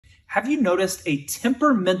Have you noticed a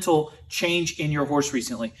temperamental change in your horse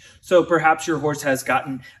recently? So perhaps your horse has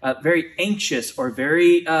gotten very anxious or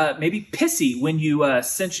very maybe pissy when you real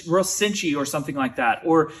cinchy or something like that,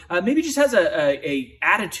 or maybe just has a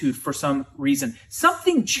attitude for some reason.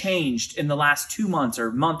 Something changed in the last 2 months or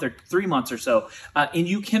month or 3 months or so, and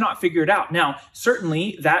you cannot figure it out. Now,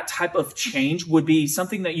 certainly that type of change would be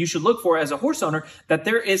something that you should look for as a horse owner, that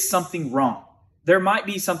there is something wrong. There might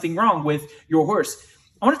be something wrong with your horse.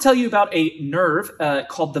 I want to tell you about a nerve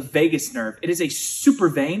called the vagus nerve. It is a super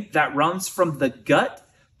vein that runs from the gut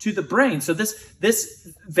to the brain. So this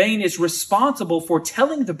vein is responsible for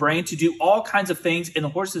telling the brain to do all kinds of things in the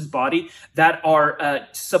horse's body that are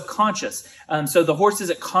subconscious. So the horse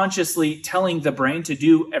isn't consciously telling the brain to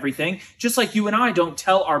do everything, just like you and I don't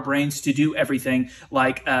tell our brains to do everything,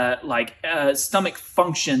 like stomach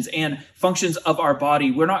functions and functions of our body.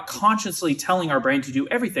 We're not consciously telling our brain to do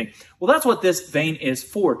everything. Well, that's what this vein is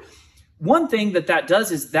for. One thing that does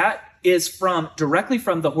is that is directly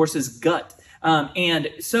from the horse's gut. And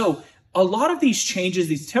so a lot of these changes,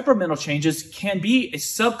 these temperamental changes, can be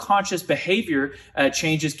subconscious behavior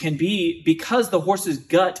changes, can be because the horse's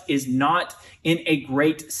gut is not in a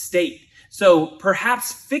great state. So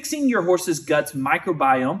perhaps fixing your horse's gut's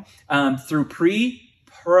microbiome through pre,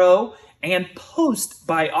 pro, and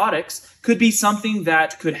postbiotics could be something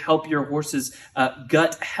that could help your horse's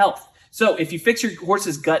gut health. So if you fix your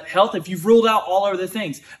horse's gut health, if you've ruled out all other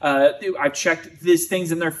things, I've checked these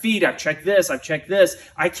things in their feed, I've checked this,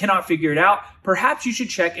 I cannot figure it out, perhaps you should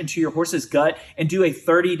check into your horse's gut and do a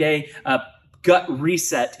 30-day gut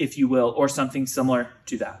reset, if you will, or something similar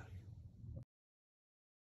to that.